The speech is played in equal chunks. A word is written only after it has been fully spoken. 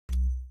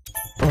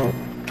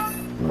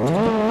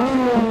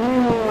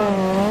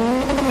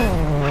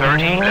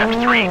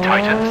3,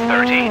 tightens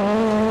 30.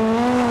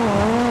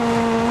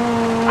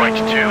 Right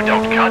 2,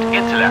 don't cut,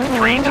 into left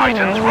 3,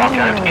 tightens, rock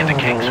out, into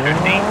kinks 50.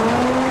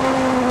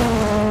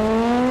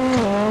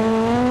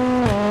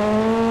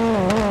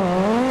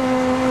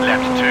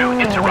 Left 2,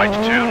 into right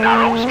 2,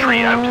 narrows,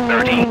 tree out,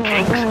 30,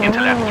 kinks, into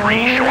left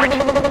 3, short.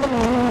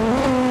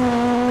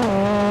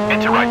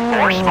 Into right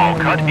 4, small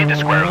cut, into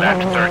square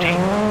left, 30.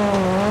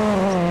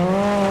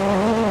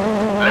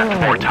 Left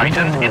 4,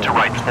 tightens, into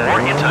right 4,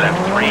 into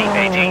left 3,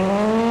 80.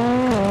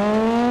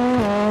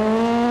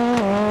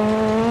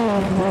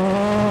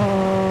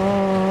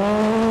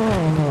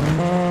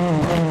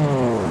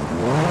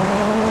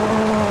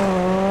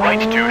 Right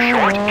 2,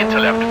 short, into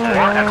left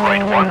 4, and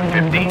right 1,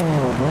 50.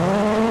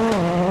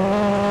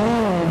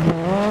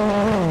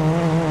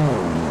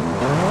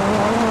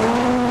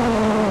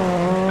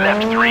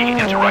 Left 3,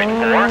 into right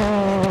 4.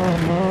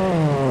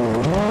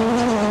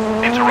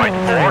 Into right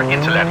 4,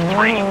 into left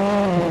 3.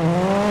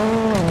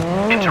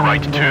 Into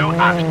right 2,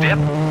 and dip.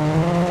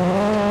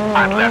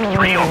 And left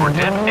 3, over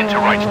dip, into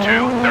right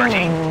 2,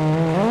 30.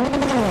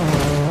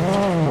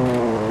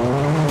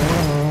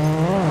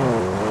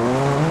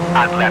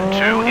 And left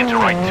 2, into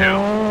right 2.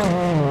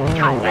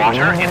 Through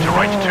water, into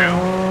right 2.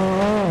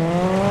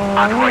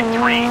 And right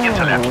 3,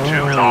 into left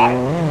 2, long.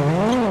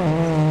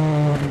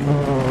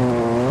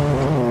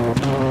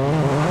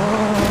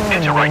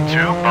 Into right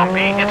 2,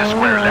 bumpy, into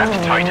square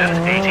left, tightens,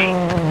 80.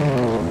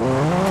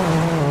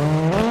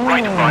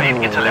 Right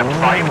 5, into left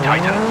 5,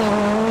 tightens.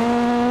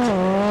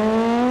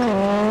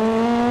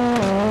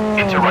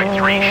 Into right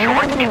 3,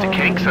 short, into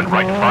kinks, and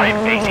right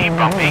 5, 80,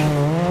 bumpy.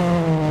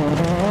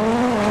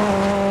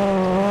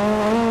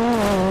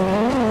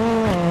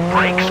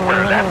 Brake,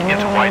 square left,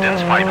 into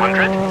widens,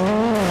 500.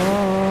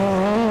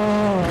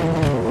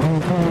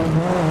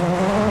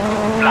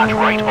 Flat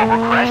right, over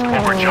crest,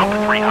 over jump,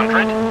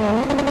 300.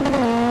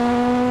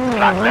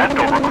 Flat left,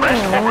 over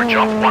crest, over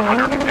jump,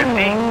 150.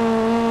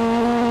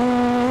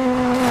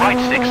 Right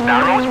 6,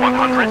 narrows,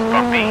 100,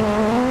 bumpy.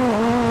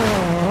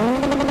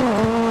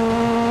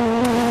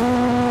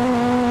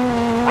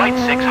 Right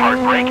 6, hard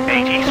brake,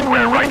 80,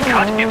 square right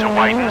cut, into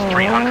widens,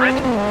 300.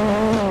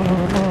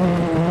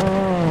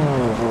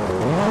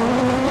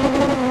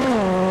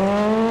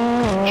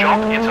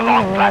 Jump, into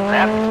long flat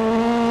left.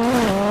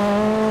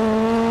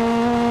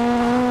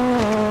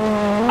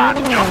 And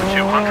jump,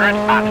 200,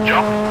 and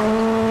jump.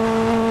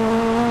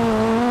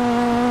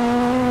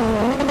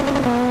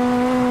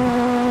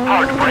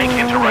 Hard brake,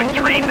 into right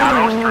 3,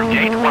 narrows, through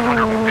gate,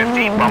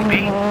 150,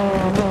 bumpy.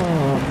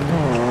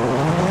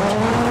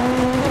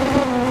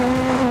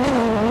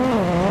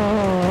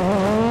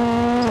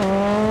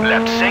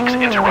 Left 6,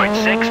 into right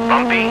 6,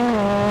 bumpy.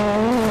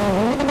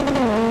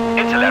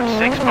 Into left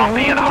 6,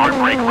 bumpy, and hard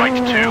brake, right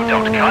 2,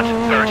 don't cut,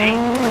 30.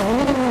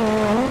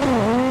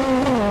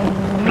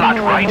 Flat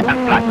right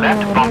and flat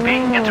left, bumpy,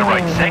 into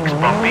right 6,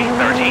 bumpy,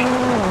 30.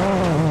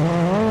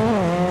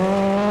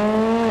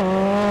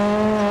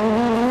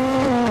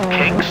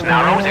 Kinks,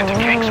 narrows, into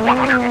kinks,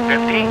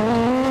 150.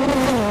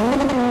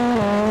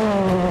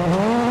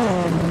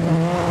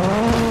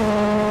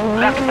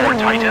 Left 4,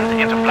 tightens,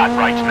 into flat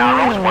right,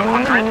 narrows,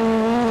 100.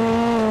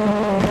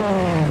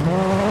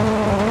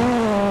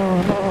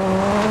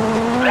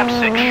 Left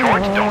 6,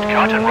 short, don't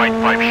cut, and right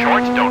 5,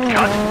 short, don't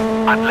cut,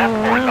 and left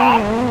 4,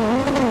 long.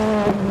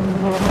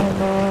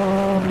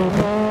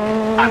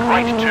 And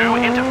right 2,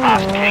 into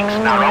fast kinks,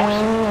 narrows.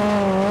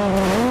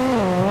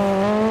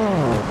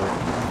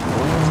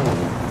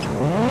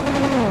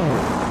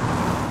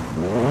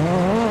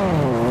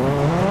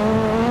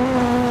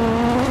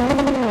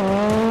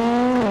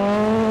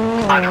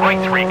 And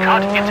right 3,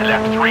 cut, into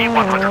left 3,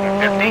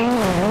 150.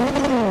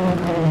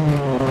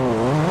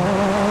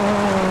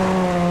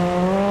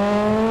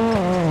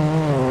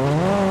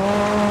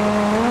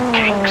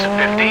 Kinks,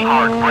 50,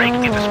 hard brake,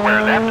 into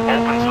square left,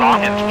 opens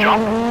long, and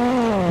jump.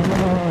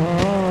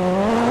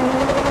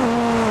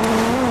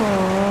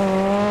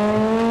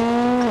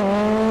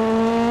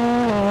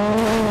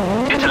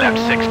 Into left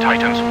 6,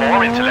 tightens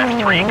 4, into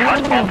left 3,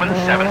 cut, opens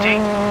 70.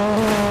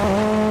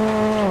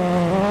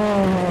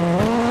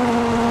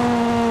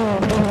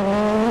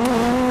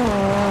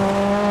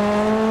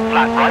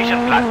 Flat right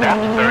and flat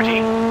left,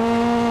 30.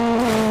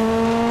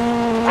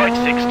 Right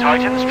 6,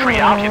 tightens, tree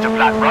out, into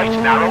flat right,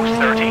 narrows,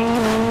 30.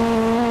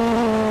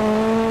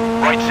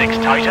 Right 6,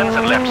 tightens,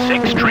 and left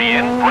 6, tree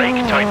in, brake,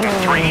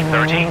 tightens, 3,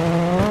 30.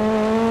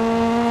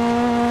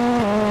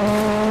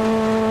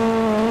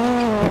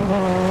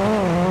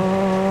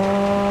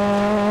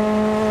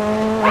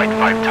 Right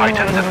 5,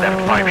 tightens, and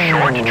left 5,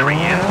 short, tree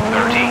in,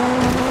 30.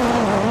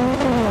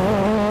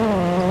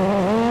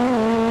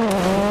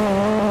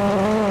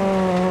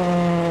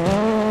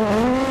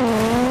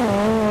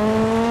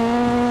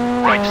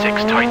 Right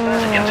 6,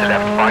 tightens, into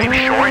left 5,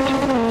 short.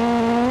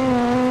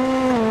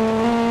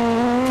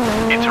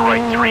 Into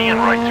right 3, and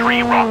right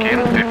 3, rock in,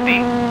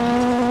 50.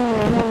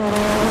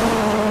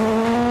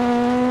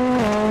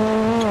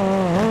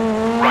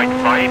 Right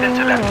 5,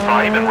 into left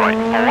 5, and right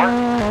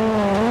 4.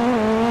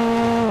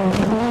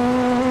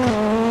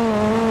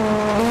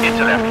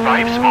 Into left 5,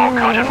 5, small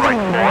cut and right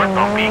 4,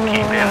 bumpy,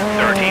 keep in,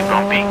 30,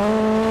 bumpy.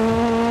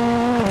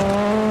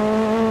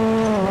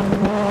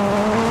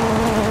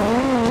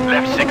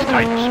 Left 6,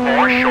 tightens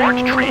 4, short,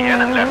 tree in,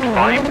 and left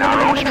 5,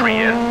 narrows,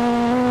 tree in.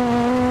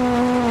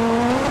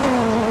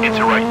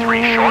 Into right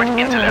 3, short,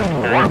 into left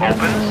 4,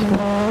 opens.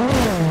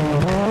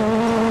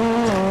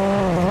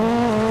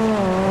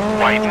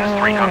 Widens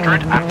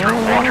 300 and through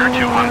water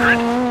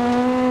 200.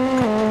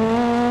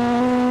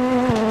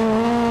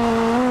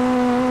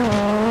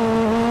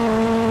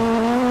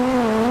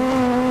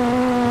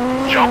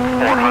 Jump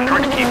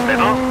 400, keep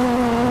middle.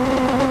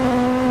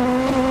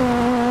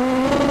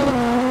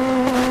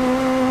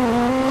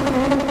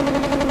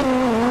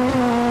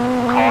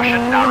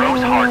 Caution,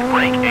 narrows, hard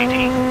brake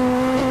 80.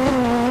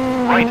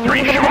 Right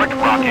 3 short,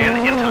 rock in,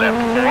 into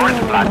left 4 and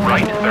flat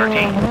right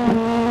 30.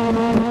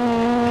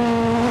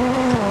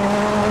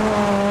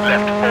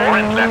 Left 4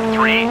 and left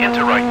 3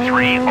 into right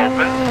 3,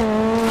 opens.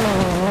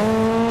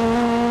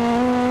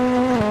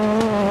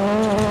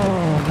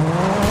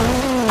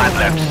 And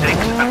left 6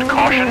 and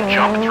caution,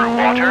 jump through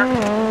water.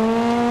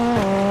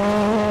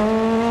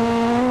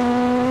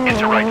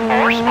 Into right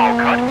 4, small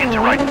cut, into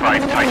right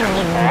 5,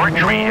 tightens 4,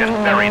 tree in,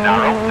 very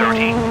narrow,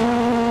 30.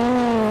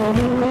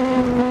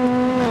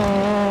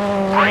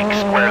 Brake,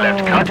 square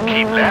left cut,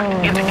 keep left,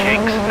 into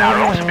kinks,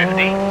 narrows,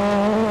 50.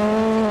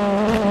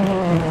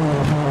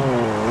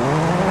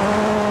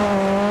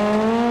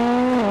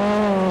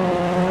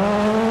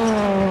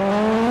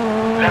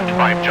 Left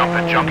 5 jump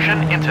at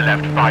junction, into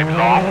left 5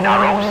 long,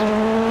 narrows.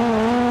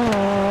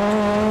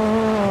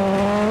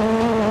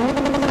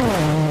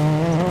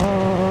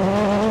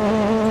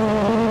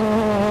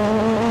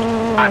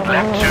 And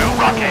left 2,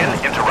 rock in,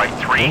 into right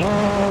 3.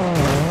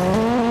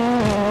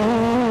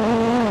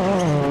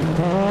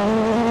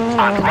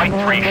 And right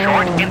 3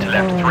 short, into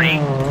left 3.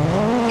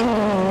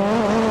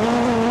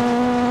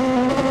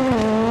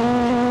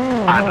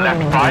 And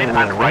left 5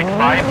 and right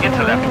 5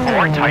 into left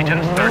 4,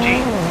 tightens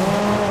 30.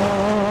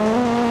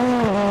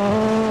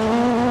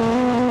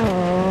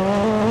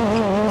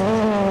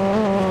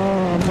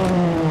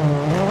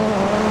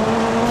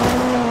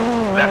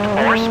 Left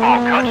 4, small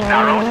cut,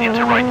 narrows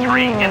into right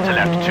 3, into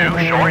left 2,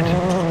 short.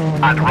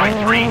 And right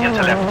 3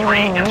 into left 3,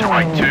 into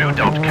right 2,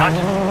 don't cut.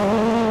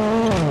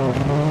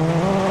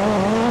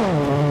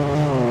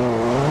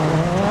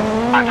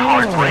 And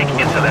hard brake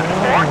into left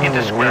 4,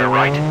 into square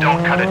right,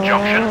 don't cut at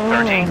junction,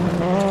 30.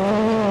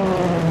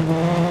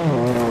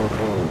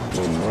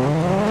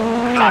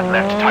 Flat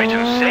left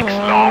tightens 6,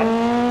 long.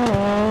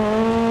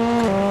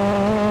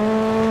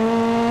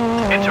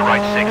 Into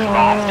right 6,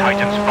 long,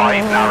 tightens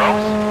 5,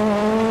 narrows.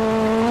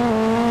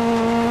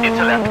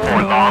 Into left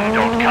 4, long,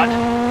 don't cut.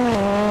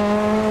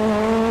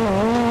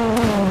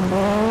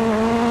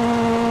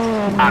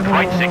 And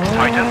right 6,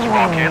 tightens,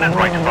 rock in, and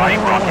right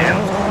 5, rock in.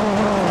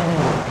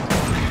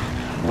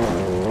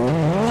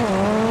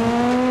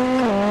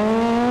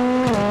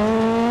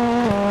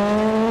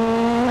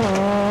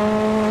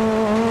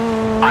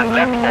 And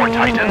left 4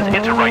 tightens,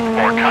 into right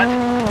 4 cut.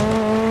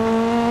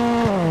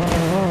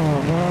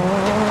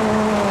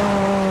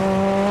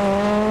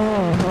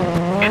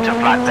 Into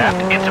flat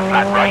left, into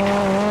flat right.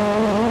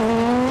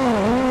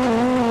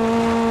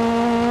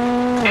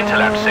 Into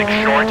left 6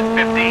 short,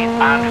 50,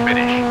 and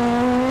finish.